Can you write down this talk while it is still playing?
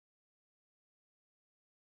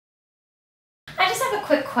I just have a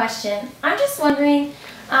quick question. I'm just wondering,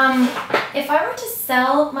 if I were to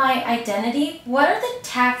sell my identity, what are the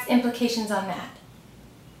tax implications on that?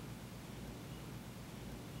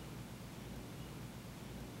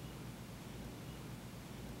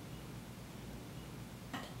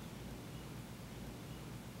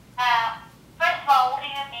 First of all, what do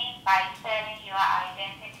you mean by selling your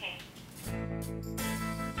identity?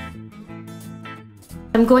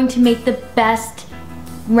 I'm going to make the best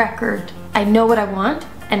record. I know what I want,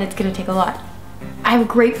 and it's gonna take a lot. I have a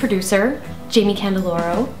great producer, Jamie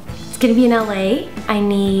Candeloro. It's gonna be in LA. I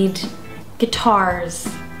need guitars,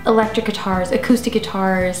 electric guitars, acoustic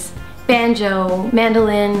guitars, banjo,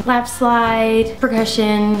 mandolin, lap slide,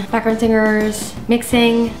 percussion, background singers,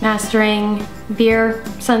 mixing, mastering, beer,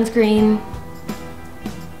 sunscreen.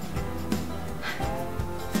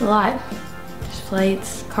 It's a lot. There's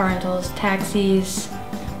flights, car rentals, taxis.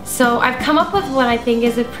 So I've come up with what I think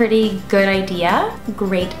is a pretty good idea.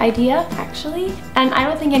 Great idea, actually. And I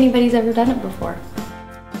don't think anybody's ever done it before.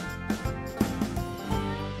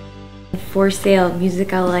 For sale,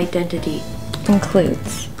 musical identity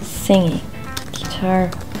includes singing, guitar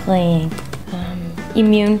playing,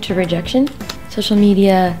 immune to rejection, social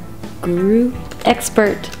media guru,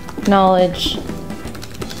 expert knowledge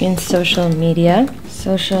in social media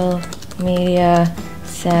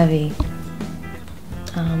savvy,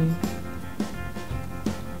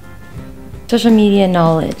 social media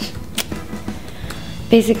knowledge,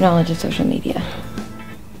 basic knowledge of social media,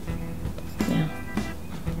 yeah,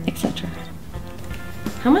 etc.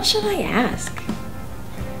 How much should I ask?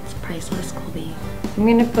 It's priceless, Colby. I'm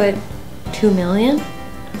gonna put 2 million.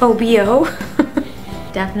 OBO.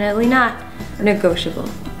 Definitely not. Negotiable.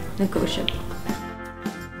 Negotiable.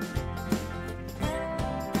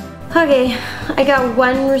 Okay, I got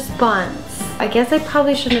one response. I guess I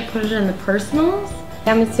probably shouldn't have put it in the personals.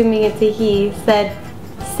 I'm assuming it's a he. Said,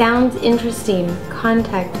 sounds interesting,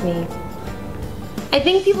 contact me. I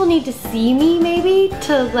think people need to see me maybe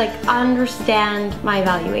to like understand my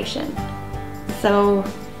valuation. So,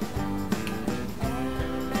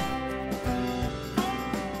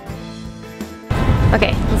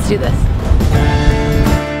 okay, let's do this.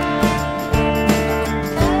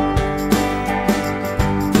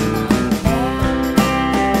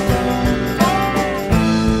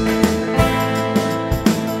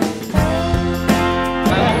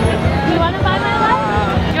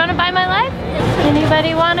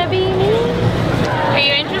 Anybody wanna be me? Are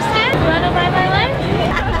you interested? You wanna buy my life?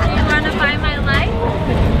 You wanna buy my life?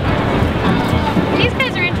 These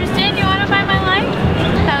guys are interested. You wanna buy my life?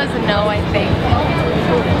 That was a no, I think.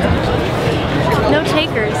 No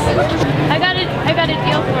takers. I got a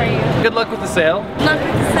deal for you. Good luck with the sale. Luck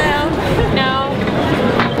with the sale. No.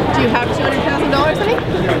 Do you have $200,000, honey?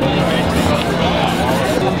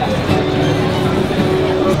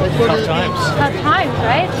 Tough times. Tough times,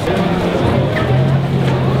 right?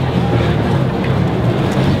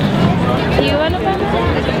 Do you want to buy my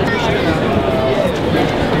life?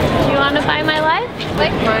 Do you want to buy my life?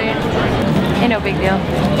 Like mine. Ain't no big deal.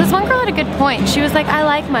 This one girl had a good point. She was like, I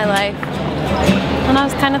like my life. And I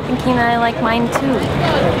was kind of thinking that I like mine too.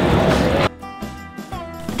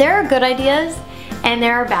 There are good ideas, and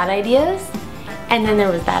there are bad ideas, and then there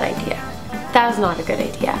was that idea. That was not a good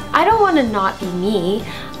idea. I don't want to not be me.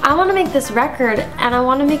 I want to make this record, and I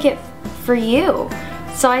want to make it for you.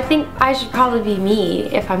 So I think I should probably be me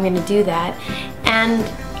if I'm gonna do that. And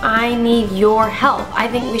I need your help. I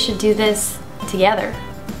think we should do this together.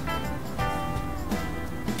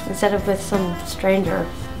 Instead of with some stranger.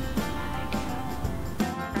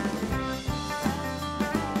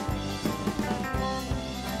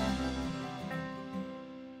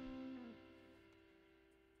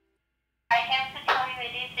 I have to tell you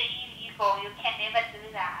it is illegal. You can never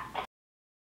do that.